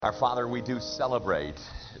Our Father, we do celebrate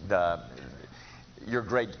your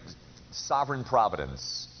great sovereign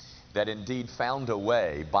providence that indeed found a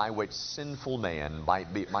way by which sinful man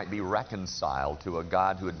might be reconciled to a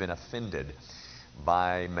God who had been offended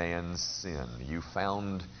by man's sin. You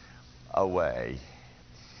found a way.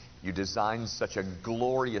 You designed such a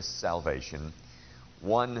glorious salvation,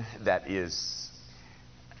 one that is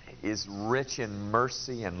rich in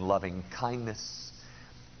mercy and loving kindness,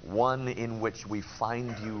 one in which we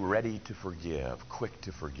find you ready to forgive, quick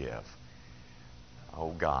to forgive. Oh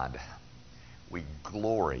God, we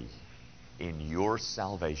glory in your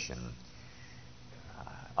salvation,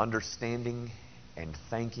 understanding and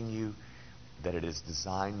thanking you that it is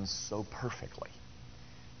designed so perfectly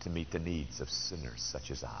to meet the needs of sinners such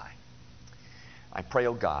as I. I pray,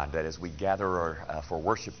 oh God, that as we gather for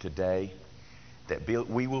worship today, that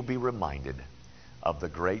we will be reminded of the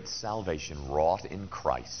great salvation wrought in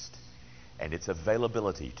Christ and its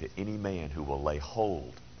availability to any man who will lay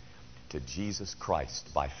hold to Jesus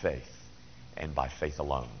Christ by faith and by faith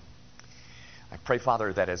alone. I pray,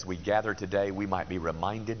 Father, that as we gather today, we might be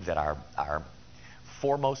reminded that our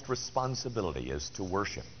foremost responsibility is to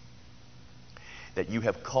worship, that you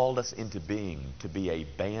have called us into being to be a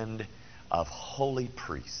band of holy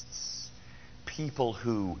priests, people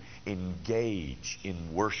who engage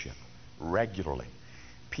in worship regularly,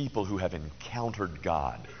 people who have encountered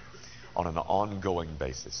God on an ongoing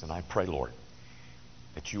basis. And I pray, Lord,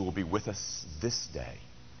 that you will be with us this day,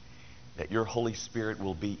 that your Holy Spirit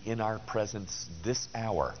will be in our presence this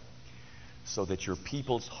hour, so that your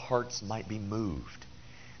people's hearts might be moved,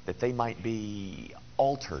 that they might be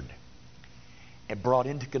altered and brought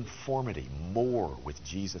into conformity more with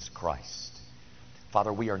Jesus Christ.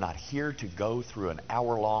 Father, we are not here to go through an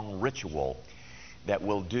hour-long ritual that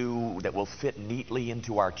will fit neatly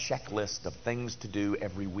into our checklist of things to do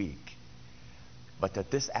every week, but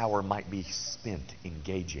that this hour might be spent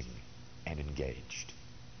engaging and engaged,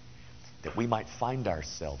 that we might find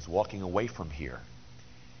ourselves walking away from here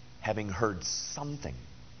having heard something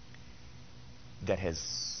that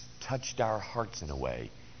has touched our hearts in a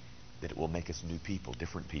way that it will make us new people,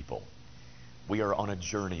 different people. We are on a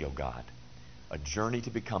journey, oh God, a journey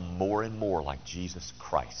to become more and more like Jesus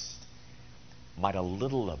Christ. Might a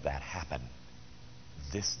little of that happen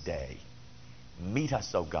this day. Meet us,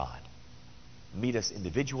 oh God. Meet us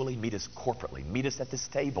individually, meet us corporately, meet us at this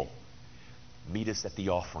table, meet us at the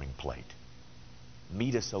offering plate.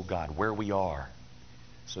 Meet us, oh God, where we are,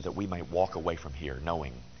 so that we might walk away from here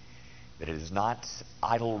knowing that it is not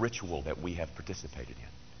idle ritual that we have participated in,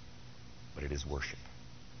 but it is worship.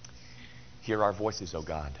 Hear our voices, oh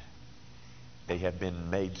God. They have been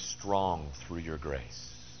made strong through your grace.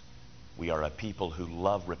 We are a people who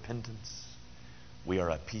love repentance. We are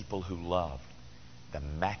a people who love the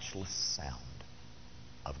matchless sound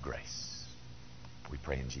of grace. We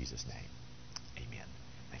pray in Jesus' name. Amen.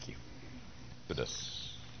 Thank you.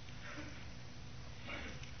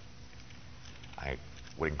 I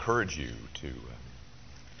would encourage you to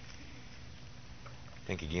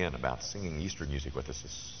think again about singing Easter music with us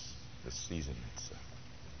this season. It's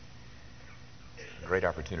a great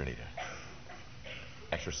opportunity to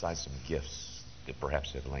exercise some gifts that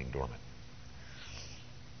perhaps have lain dormant.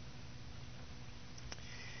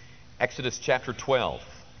 Exodus chapter 12.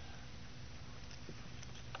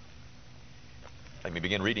 Let me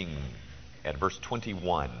begin reading at verse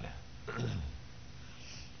 21.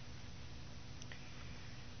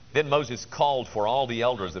 Then Moses called for all the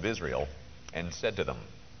elders of Israel and said to them,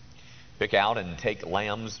 "Pick out and take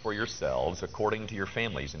lambs for yourselves according to your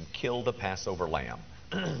families, and kill the Passover lamb."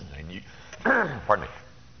 And you, pardon me.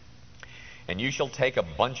 "And you shall take a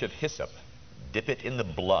bunch of hyssop, dip it in the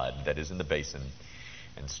blood that is in the basin,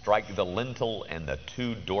 and strike the lintel and the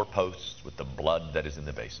 2 doorposts with the blood that is in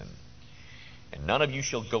the basin. And none of you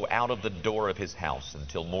shall go out of the door of his house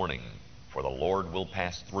until morning, for the Lord will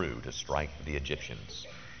pass through to strike the Egyptians.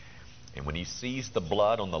 And when he sees the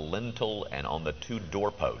blood on the lintel and on the 2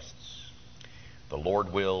 doorposts, the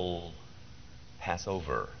Lord will pass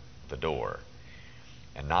over the door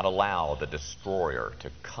and not allow the destroyer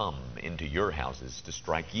to come into your houses to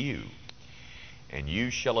strike you. And you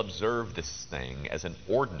shall observe this thing as an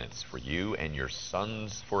ordinance for you and your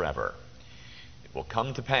sons forever. It will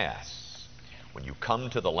come to pass when you come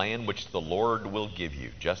to the land which the Lord will give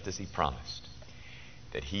you, just as he promised,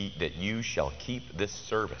 that you shall keep this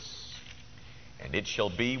service. And it shall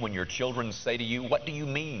be when your children say to you, 'What do you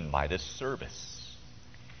mean by this service?'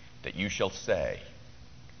 that you shall say,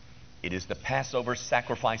 'It is the Passover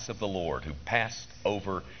sacrifice of the Lord, who passed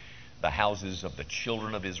over the houses of the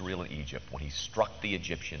children of Israel in Egypt when he struck the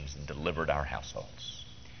Egyptians and delivered our households.'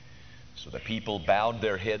 So the people bowed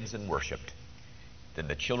their heads and worshiped. Then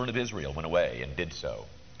the children of Israel went away and did so,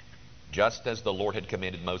 just as the Lord had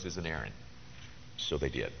commanded Moses and Aaron. So they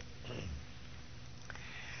did.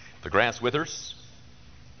 The grass withers,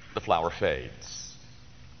 the flower fades,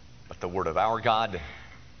 but the word of our God,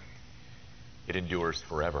 it endures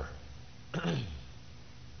forever.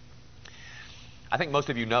 I think most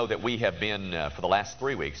of you know that we have been, for the last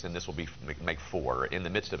 3 weeks, and this will make 4, in the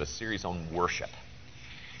midst of a series on worship.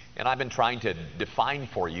 And I've been trying to define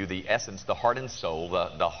for you the essence, the heart and soul,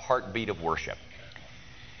 the heartbeat of worship.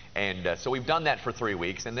 And so we've done that for 3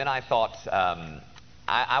 weeks, and then I thought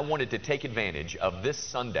I wanted to take advantage of this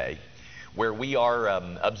Sunday where we are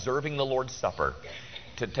observing the Lord's Supper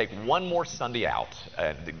to take one more Sunday out,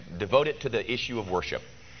 devote it to the issue of worship,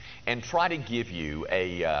 and try to give you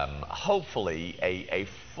hopefully a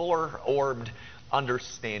fuller-orbed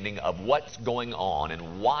understanding of what's going on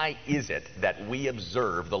and why is it that we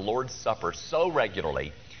observe the Lord's Supper so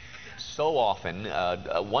regularly, so often,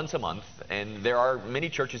 once a month. And there are many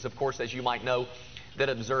churches, of course, as you might know, that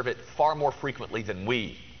observe it far more frequently than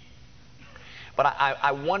we. But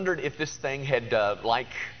I wondered if this thing had, like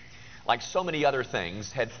so many other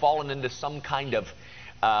things, had fallen into some kind of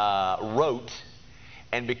rote,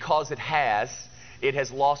 and because it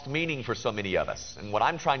has lost meaning for so many of us. And what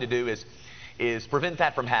I'm trying to do is prevent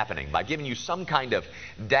that from happening by giving you some kind of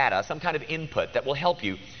data, some kind of input that will help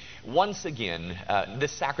you once again,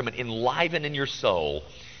 this sacrament enliven in your soul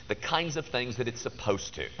the kinds of things that it's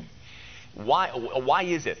supposed to. Why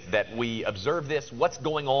is it that we observe this? What's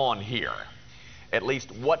going on here? At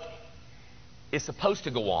least what is supposed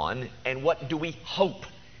to go on, and what do we hope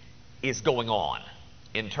is going on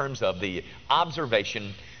in terms of the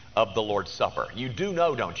observation of the Lord's Supper? You do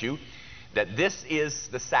know, don't you, that this is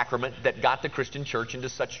the sacrament that got the Christian church into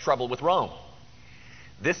such trouble with Rome.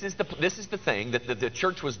 This is the thing that the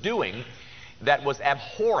church was doing that was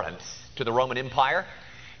abhorrent to the Roman Empire,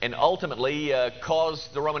 and ultimately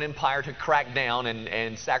caused the Roman Empire to crack down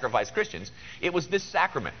and sacrifice Christians. It was this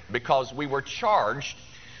sacrament, because we were charged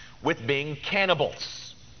with being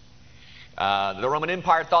cannibals. The Roman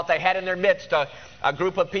Empire thought they had in their midst a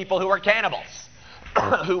group of people who were cannibals,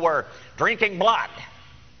 who were drinking blood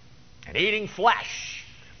and eating flesh.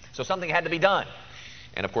 So something had to be done.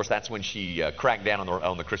 And of course, that's when she cracked down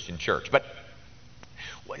on the Christian church. But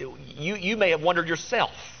you may have wondered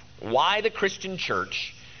yourself why the Christian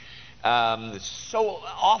church so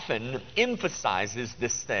often emphasizes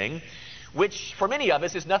this thing, which for many of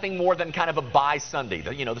us is nothing more than kind of a bye Sunday.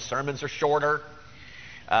 The sermons are shorter.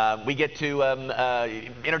 We get to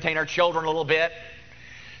entertain our children a little bit.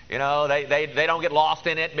 They don't get lost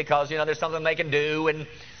in it because there's something they can do,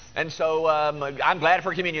 and so I'm glad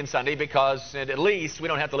for Communion Sunday because at least we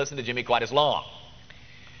don't have to listen to Jimmy quite as long.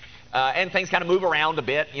 And things kind of move around a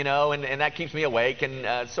bit, and that keeps me awake.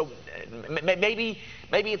 And so maybe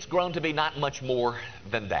it's grown to be not much more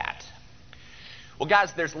than that. Well,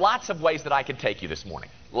 guys, there's lots of ways that I could take you this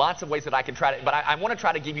morning. Lots of ways that I can try to, but I want to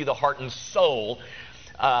try to give you the heart and soul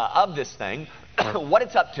of this thing, what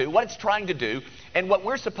it's up to, what it's trying to do, and what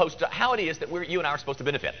we're supposed to, how it is that you and I are supposed to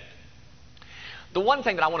benefit. The one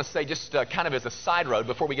thing that I want to say just kind of as a side road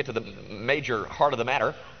before we get to the major heart of the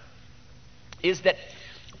matter is that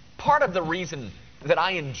part of the reason that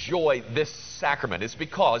I enjoy this sacrament is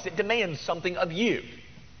because it demands something of you.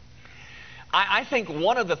 I think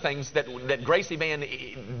one of the things that Gracie Van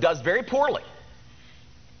does very poorly,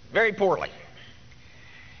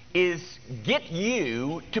 is get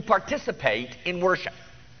you to participate in worship.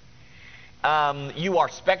 You are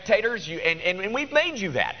spectators, and we've made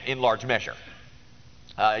you that in large measure.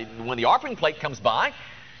 When the offering plate comes by,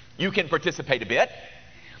 you can participate a bit.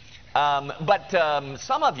 But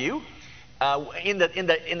some of you, in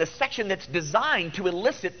the section that's designed to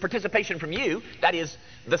elicit participation from you, that is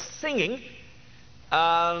the singing,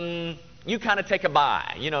 you kind of take a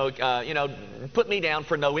bye. Put me down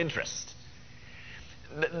for no interest.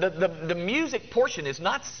 The music portion is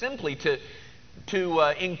not simply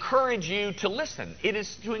to encourage you to listen. It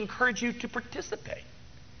is to encourage you to participate,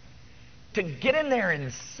 to get in there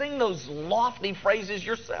and sing those lofty phrases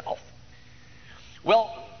yourself.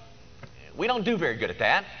 Well, we don't do very good at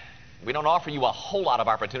that. We don't offer you a whole lot of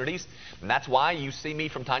opportunities, and that's why you see me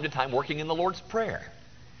from time to time working in the Lord's Prayer.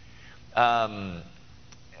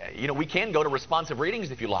 We can go to responsive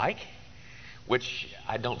readings if you like, which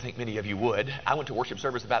I don't think many of you would. I went to worship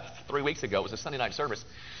service about 3 weeks ago. It was a Sunday night service,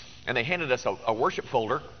 and they handed us a worship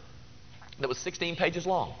folder that was 16 pages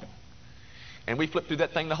long. And we flipped through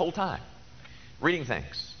that thing the whole time, reading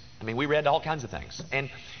things. We read all kinds of things. And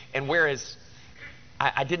whereas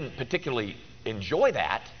I didn't particularly enjoy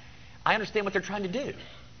that, I understand what they're trying to do.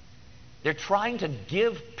 They're trying to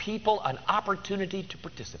give people an opportunity to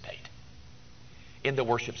participate in the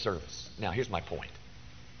worship service. Now, here's my point.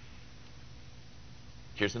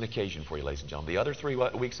 Here's an occasion for you, ladies and gentlemen. The other 3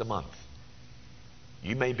 weeks a month,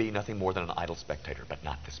 you may be nothing more than an idle spectator, but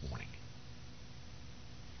not this morning.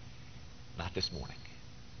 Not this morning.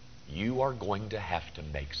 You are going to have to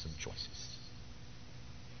make some choices.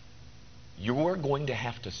 You are going to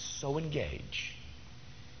have to so engage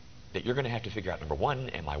that you're going to have to figure out, number one,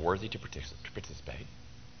 am I worthy to participate?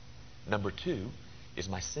 Number two, is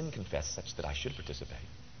my sin confessed such that I should participate?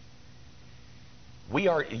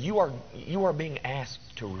 You are being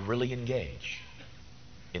asked to really engage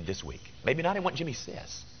in this week. Maybe not in what Jimmy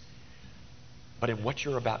says, but in what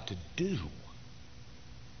you're about to do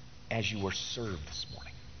as you were served this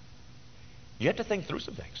morning. You have to think through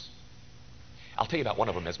some things. I'll tell you about one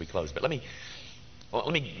of them as we close, but let me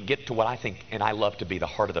get to what I think and I love to be the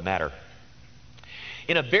heart of the matter.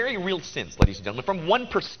 In a very real sense, ladies and gentlemen, from one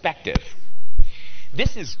perspective,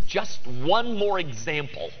 this is just one more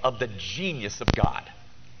example of the genius of God.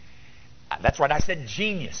 That's right, I said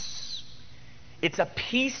genius. It's a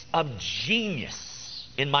piece of genius,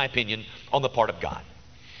 in my opinion, on the part of God.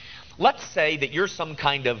 Let's say that you're some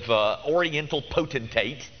kind of oriental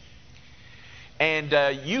potentate, and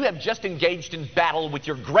you have just engaged in battle with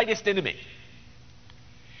your greatest enemy.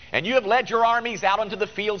 And you have led your armies out onto the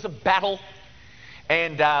fields of battle,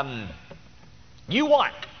 and you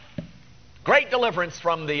won. Great deliverance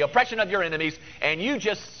from the oppression of your enemies, and you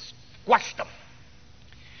just squashed them.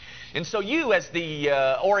 And so you, as the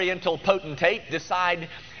oriental potentate, decide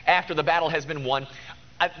after the battle has been won,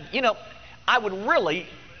 I would really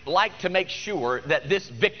like to make sure that this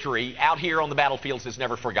victory out here on the battlefields is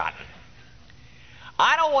never forgotten.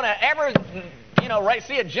 I don't want to ever,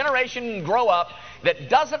 see a generation grow up that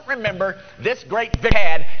doesn't remember this great victory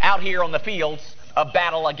had out here on the fields of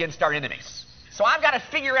battle against our enemies. So I've got to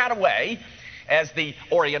figure out a way, as the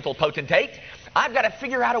oriental potentate, I've got to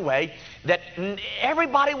figure out a way that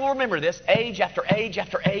everybody will remember this age after age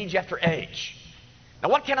after age after age. Now,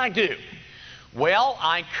 what can I do? Well,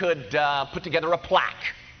 I could put together a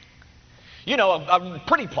plaque. A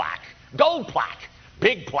pretty plaque, gold plaque,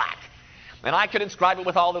 big plaque. And I could inscribe it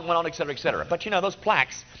with all that went on, et cetera, et cetera. But those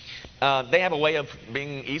plaques, they have a way of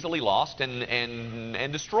being easily lost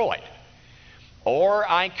and destroyed. Or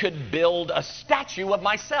I could build a statue of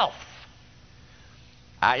myself.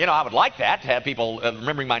 I would like that, to have people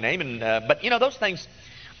remembering my name. But those things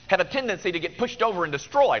have a tendency to get pushed over and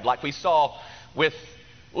destroyed, like we saw with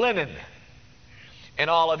Lenin and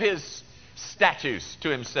all of his statues to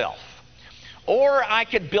himself. Or I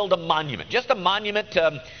could build a monument, just a monument,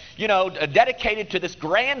 dedicated to this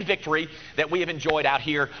grand victory that we have enjoyed out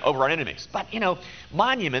here over our enemies. But,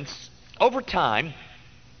 monuments, over time,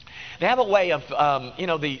 they have a way of,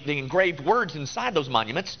 the engraved words inside those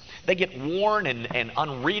monuments, they get worn and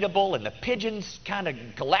unreadable, and the pigeons kind of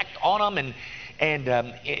collect on them, and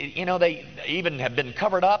they even have been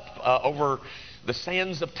covered up over the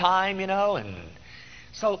sands of time, and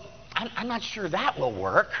so I'm not sure that will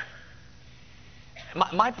work.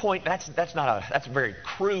 My point, that's a very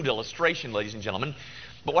crude illustration, ladies and gentlemen,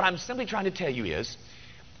 but what I'm simply trying to tell you is,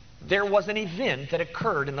 there was an event that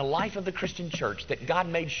occurred in the life of the Christian church that God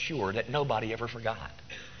made sure that nobody ever forgot.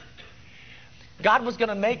 God was going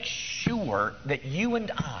to make sure that you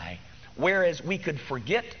and I, whereas we could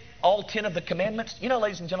forget all 10 of the commandments,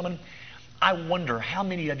 ladies and gentlemen, I wonder how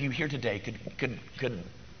many of you here today could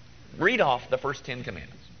read off the first 10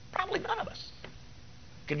 commandments. Probably none of us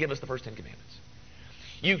could give us the first 10 commandments.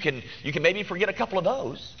 You can maybe forget a couple of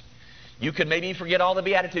those. You could maybe forget all the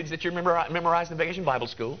Beatitudes that you memorized in Vacation Bible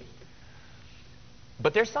School.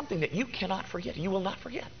 But there's something that you cannot forget. You will not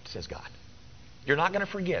forget, says God. You're not going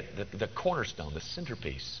to forget the cornerstone, the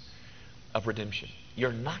centerpiece of redemption.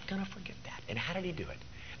 You're not going to forget that. And how did he do it?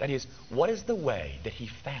 That is, what is the way that he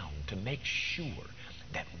found to make sure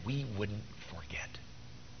that we wouldn't forget?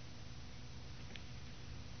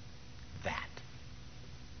 That.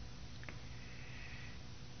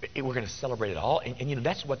 We're going to celebrate it all. And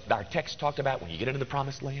that's what our text talked about when you get into the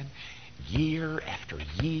promised land. Year after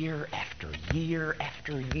year after year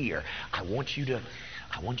after year. I want you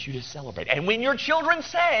to celebrate. And when your children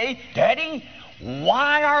say, Daddy,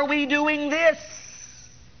 why are we doing this?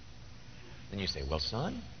 Then you say, well,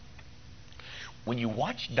 son, when you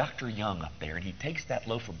watch Dr. Young up there and he takes that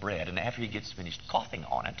loaf of bread and after he gets finished coughing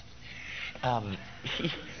on it,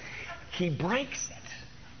 he breaks it.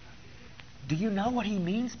 Do you know what he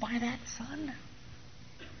means by that, son?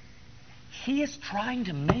 He is trying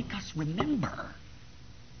to make us remember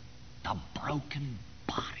the broken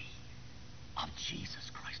body of Jesus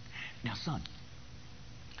Christ. Now, son,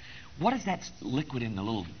 What does that liquid in the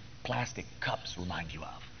little plastic cups remind you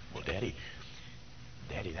of? Well, Daddy,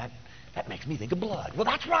 that makes me think of blood. Well,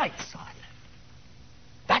 that's right, son.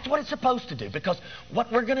 That's what it's supposed to do, because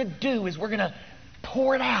what we're going to do is we're going to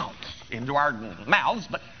pour it out into our mouths.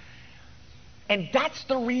 And that's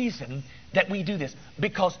the reason that we do this,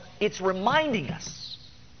 because it's reminding us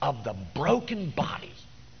of the broken body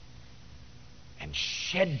and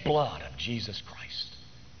shed blood of Jesus Christ,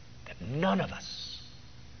 that none of us.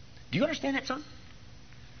 Do you understand that, son?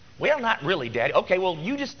 Well, not really, Daddy. Okay, well,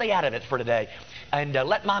 you just stay out of it for today and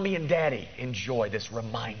let Mommy and Daddy enjoy this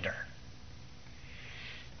reminder.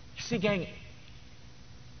 You see, gang,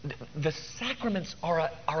 the sacraments are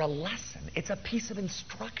a lesson. It's a piece of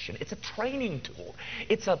instruction. It's a training tool.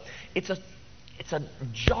 It's a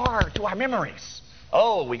jar to our memories.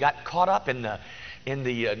 Oh, we got caught up in the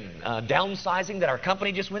downsizing that our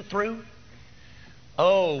company just went through.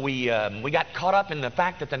 Oh, we got caught up in the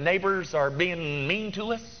fact that the neighbors are being mean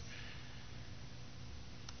to us.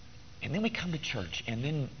 And then we come to church, and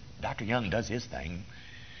then Dr. Young does his thing.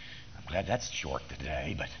 I'm glad that's short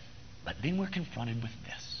today, but then we're confronted with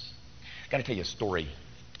this. Got to tell you a story.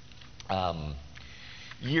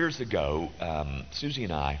 Years ago, Susie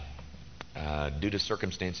and I, due to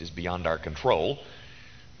circumstances beyond our control,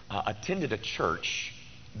 attended a church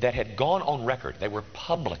that had gone on record. They were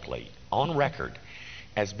publicly on record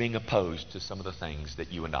as being opposed to some of the things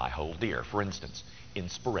that you and I hold dear. For instance,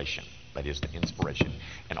 inspiration. That is, the inspiration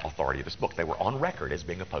and authority of this book. They were on record as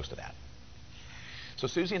being opposed to that. So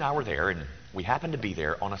Susie and I were there, and we happened to be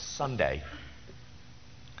there on a Sunday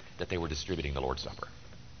that they were distributing the Lord's Supper.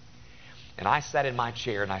 And I sat in my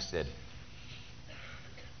chair and I said,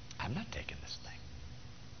 I'm not taking this thing.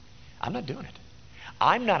 I'm not doing it.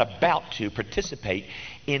 I'm not about to participate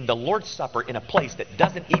in the Lord's Supper in a place that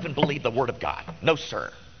doesn't even believe the Word of God. No,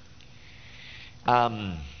 sir.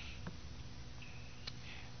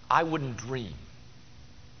 I wouldn't dream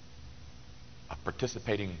of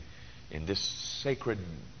participating in this sacred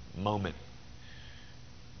moment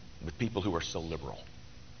with people who are so liberal.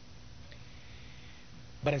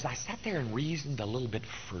 But as I sat there and reasoned a little bit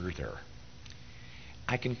further,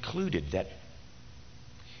 I concluded that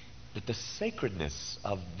the sacredness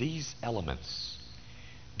of these elements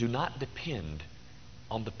do not depend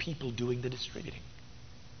on the people doing the distributing.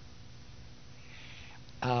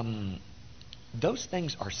 Those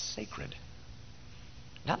things are sacred,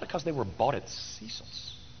 not because they were bought at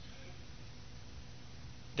Cecil's.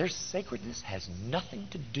 Their sacredness has nothing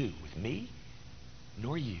to do with me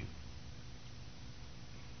nor you.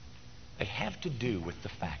 They have to do with the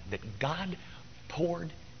fact that God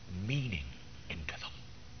poured meaning into them.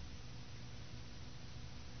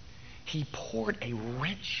 He poured a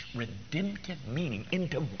rich, redemptive meaning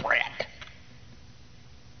into bread.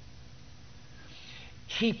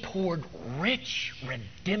 He poured rich,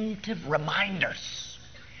 redemptive reminders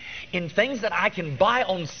in things that I can buy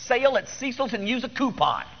on sale at Cecil's and use a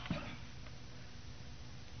coupon.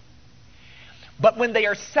 But when they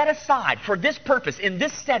are set aside for this purpose, in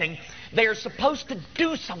this setting, they are supposed to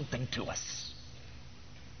do something to us.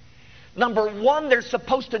 Number one, they're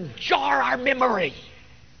supposed to jar our memory.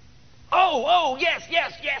 Oh, yes,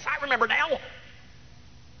 I remember now.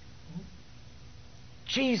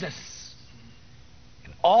 Jesus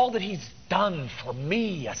and all that He's done for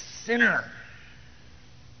me, a sinner.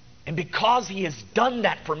 And because He has done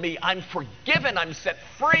that for me, I'm forgiven, I'm set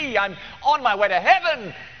free, I'm on my way to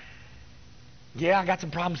heaven. Yeah, I got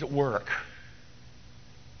some problems at work.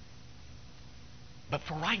 But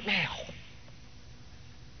for right now,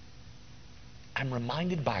 I'm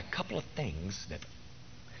reminded by a couple of things that,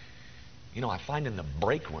 I find in the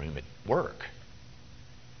break room at work.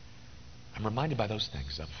 I'm reminded by those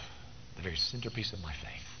things of the very centerpiece of my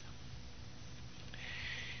faith.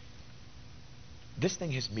 This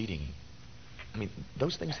thing has meaning.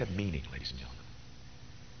 Those things have meaning, ladies and gentlemen.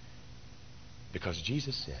 Because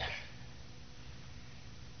Jesus said,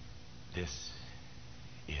 this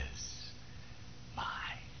is my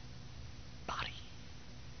body.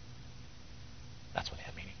 That's what they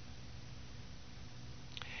have meaning.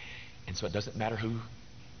 And so it doesn't matter who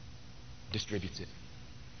distributes it.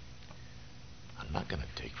 I'm not going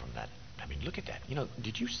to take from that. Look at that.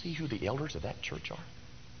 Did you see who the elders of that church are?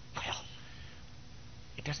 Well,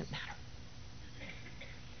 it doesn't matter.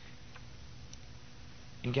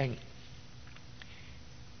 And gang,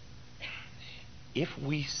 if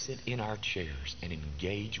we sit in our chairs and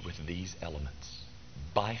engage with these elements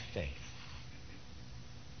by faith,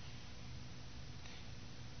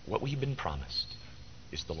 what we've been promised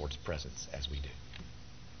is the Lord's presence as we do.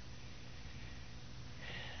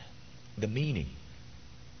 The meaning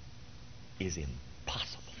is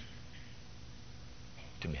impossible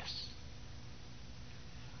to miss.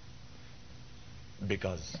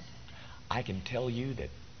 Because I can tell you that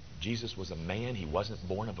Jesus was a man. He wasn't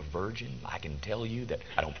born of a virgin. I can tell you that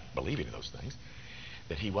I don't believe any of those things.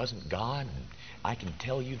 That he wasn't God. And I can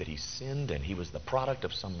tell you that he sinned and he was the product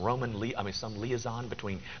of some liaison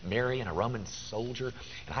between Mary and a Roman soldier.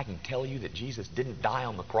 And I can tell you that Jesus didn't die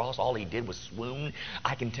on the cross. All he did was swoon.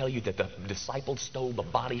 I can tell you that the disciples stole the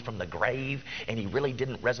body from the grave and he really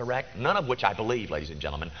didn't resurrect. None of which I believe, ladies and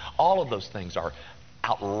gentlemen. All of those things are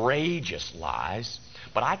outrageous lies.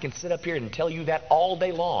 But I can sit up here and tell you that all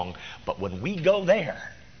day long. But when we go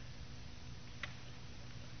there,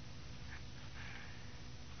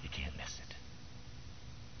 you can't miss it.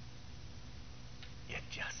 You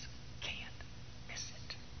just can't miss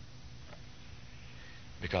it.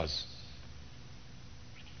 Because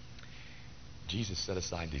Jesus set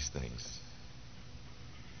aside these things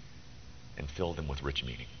and filled them with rich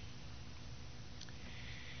meaning.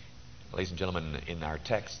 Ladies and gentlemen, in our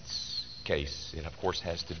text's case, it of course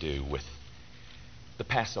has to do with the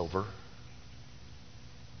Passover,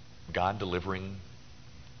 God delivering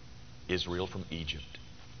Israel from Egypt.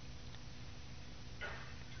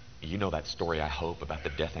 You know that story, I hope, about the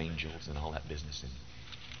death angels and all that business.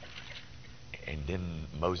 And then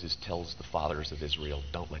Moses tells the fathers of Israel,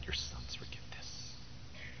 don't let your sons forget this.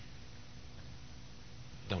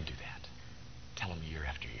 Don't do that. Tell them year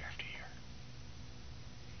after year after year.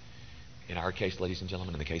 In our case, ladies and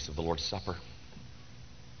gentlemen, in the case of the Lord's Supper,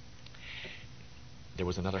 there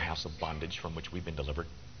was another house of bondage from which we've been delivered.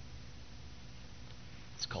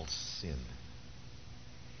 It's called sin.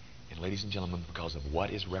 And ladies and gentlemen, because of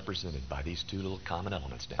what is represented by these two little common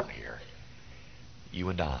elements down here, you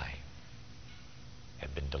and I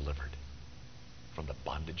have been delivered from the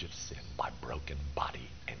bondage of sin by broken body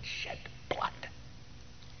and shed blood.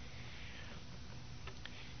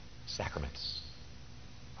 Sacraments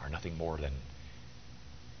are nothing more than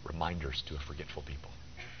reminders to a forgetful people.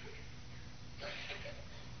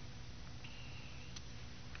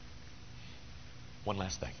 One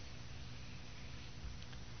last thing.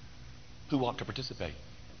 Who ought to participate?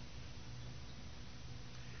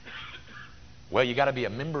 Well, you got to be a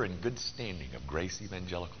member in good standing of Grace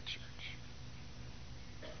Evangelical Church.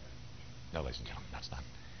 No, ladies and gentlemen,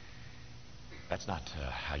 that's not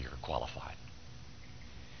how you're qualified.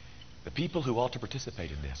 The people who ought to participate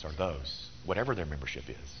in this are those, whatever their membership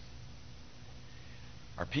is,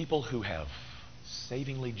 are people who have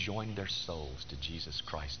savingly joined their souls to Jesus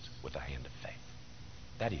Christ with a hand of faith.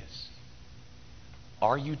 That is,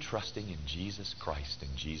 are you trusting in Jesus Christ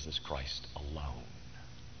and Jesus Christ alone?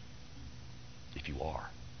 If you are,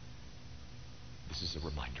 this is a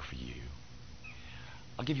reminder for you.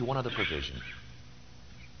 I'll give you one other provision,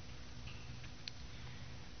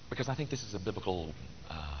 because I think this is a biblical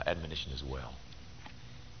admonition as well.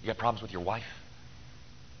 You got problems with your wife,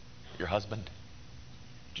 your husband?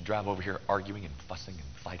 Did you drive over here arguing and fussing and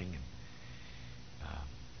fighting? And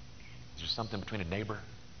is there something between a neighbor,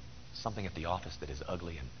 something at the office that is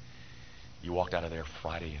ugly, and you walked out of there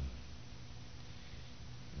Friday and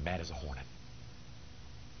mad as a hornet?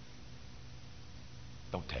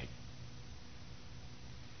 Don't take.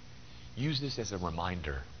 Use this as a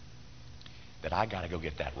reminder that I got to go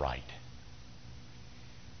get that right.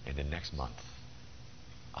 And then next month,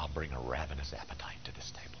 I'll bring a ravenous appetite to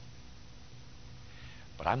this table.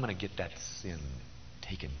 But I'm going to get that sin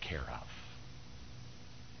taken care of.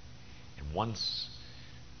 And once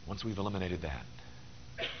we've eliminated that,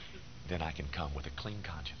 then I can come with a clean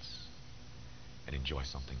conscience and enjoy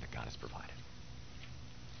something that God has provided.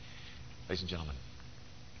 Ladies and gentlemen,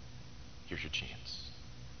 here's your chance.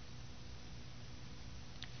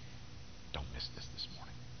 Don't miss this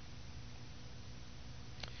morning.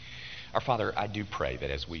 Our Father, I do pray that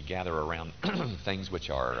as we gather around things which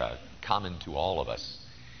are common to all of us,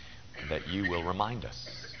 that you will remind us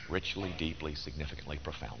richly, deeply, significantly,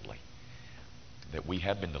 profoundly, that we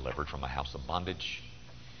have been delivered from a house of bondage,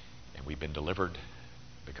 and we've been delivered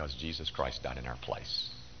because Jesus Christ died in our place.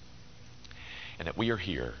 And that we are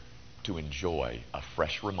here to enjoy a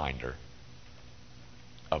fresh reminder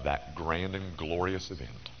of that grand and glorious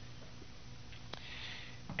event.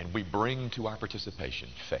 And we bring to our participation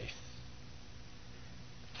faith.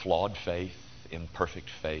 Flawed faith, imperfect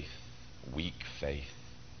faith, weak faith.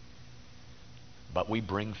 But we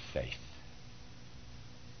bring faith.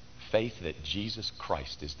 Faith that Jesus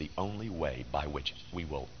Christ is the only way by which we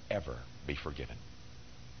will ever be forgiven.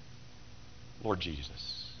 Lord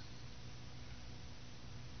Jesus,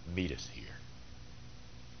 meet us here.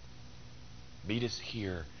 Meet us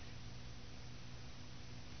here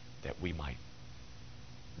that we might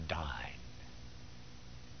dine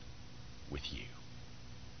with you.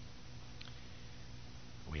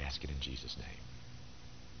 ask it in Jesus' name.